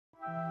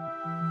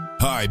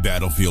Hi,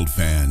 Battlefield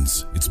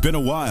fans. It's been a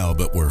while,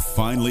 but we're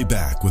finally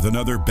back with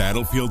another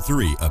Battlefield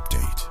 3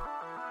 update.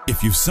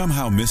 If you've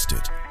somehow missed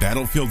it,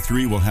 Battlefield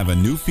 3 will have a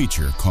new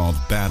feature called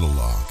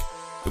Battlelog.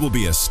 It will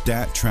be a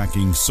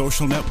stat-tracking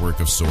social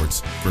network of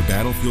sorts for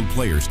Battlefield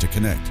players to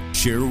connect,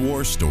 share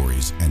war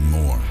stories, and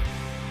more.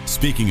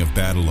 Speaking of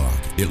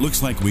Battlelog, it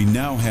looks like we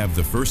now have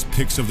the first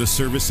pics of the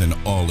service in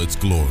all its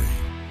glory.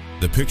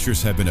 The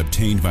pictures have been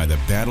obtained by the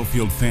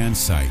Battlefield fan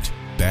site,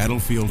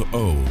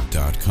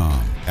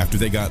 Battlelog894.com, after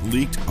they got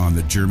leaked on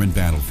the German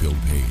Battlefield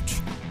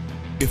page.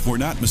 If we're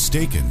not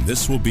mistaken,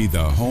 this will be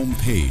the home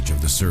page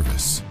of the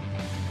service.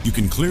 You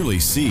can clearly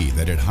see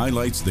that it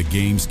highlights the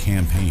game's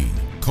campaign,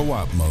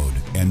 co-op mode,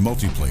 and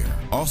multiplayer,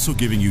 also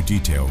giving you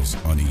details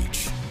on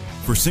each.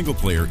 For single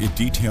player, it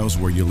details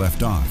where you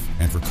left off,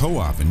 and for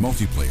co-op and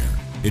multiplayer,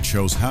 it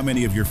shows how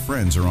many of your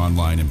friends are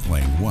online and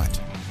playing what.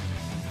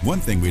 One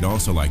thing we'd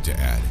also like to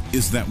add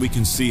is that we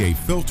can see a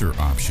filter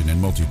option in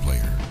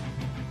multiplayer.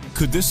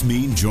 Could this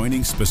mean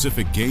joining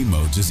specific game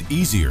modes is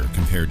easier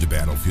compared to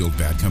Battlefield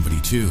Bad Company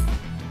 2?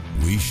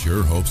 We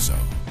sure hope so.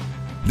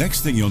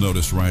 Next thing you'll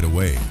notice right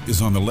away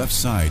is on the left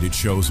side it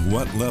shows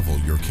what level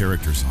your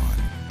character's on,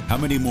 how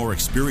many more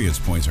experience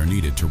points are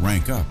needed to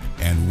rank up,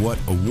 and what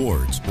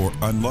awards or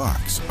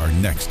unlocks are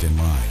next in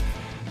line.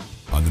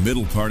 On the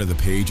middle part of the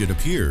page it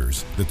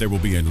appears that there will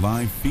be a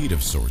live feed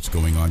of sorts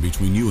going on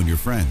between you and your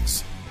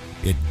friends.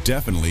 It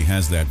definitely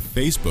has that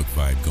Facebook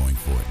vibe going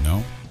for it,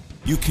 no?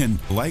 You can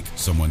like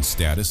someone's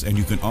status and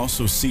you can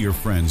also see your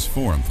friends'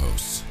 forum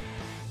posts.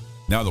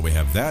 Now that we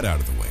have that out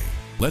of the way,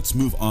 let's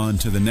move on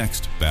to the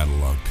next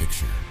Battlelog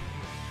picture.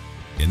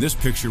 In this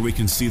picture we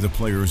can see the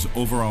player's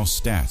overall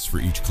stats for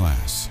each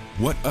class,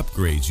 what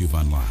upgrades you've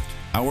unlocked,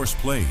 hours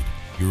played,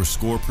 your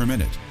score per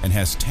minute, and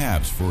has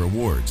tabs for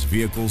awards,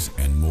 vehicles,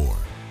 and more.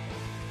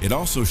 It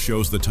also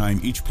shows the time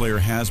each player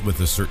has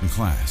with a certain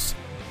class,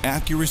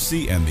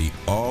 accuracy, and the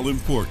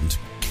all-important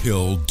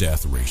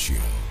kill-death ratio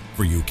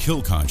for you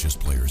kill-conscious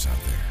players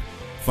out there.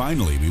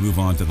 Finally, we move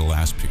on to the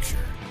last picture.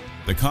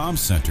 The comm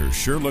center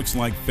sure looks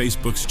like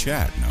Facebook's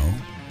chat, no?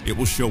 It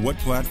will show what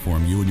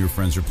platform you and your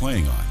friends are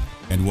playing on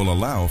and will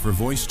allow for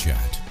voice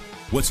chat.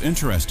 What's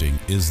interesting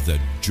is the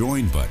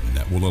join button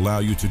that will allow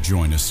you to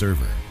join a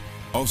server.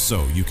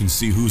 Also, you can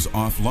see who's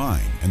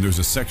offline, and there's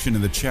a section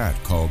in the chat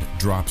called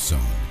Drop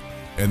Zone.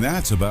 And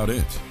that's about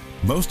it.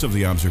 Most of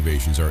the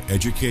observations are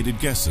educated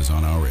guesses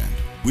on our end.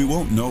 We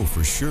won't know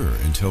for sure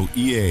until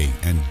EA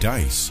and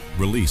DICE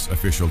release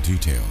official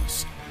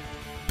details.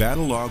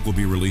 Battlelog will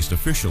be released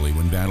officially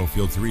when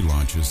Battlefield 3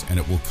 launches, and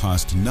it will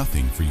cost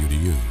nothing for you to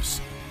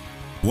use.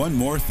 One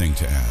more thing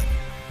to add.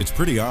 It's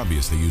pretty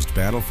obvious they used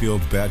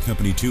Battlefield Bad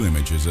Company 2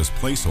 images as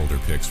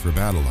placeholder pics for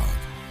Battlelog.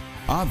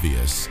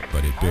 Obvious,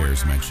 but it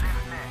bears mentioning.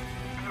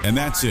 And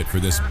that's it for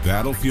this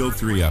Battlefield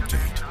 3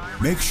 update.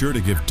 Make sure to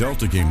give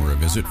Delta Gamer a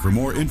visit for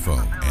more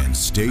info, and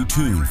stay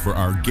tuned for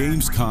our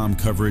Gamescom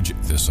coverage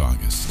this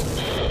August. 5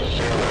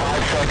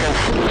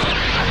 seconds.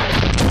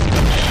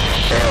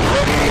 And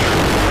ready.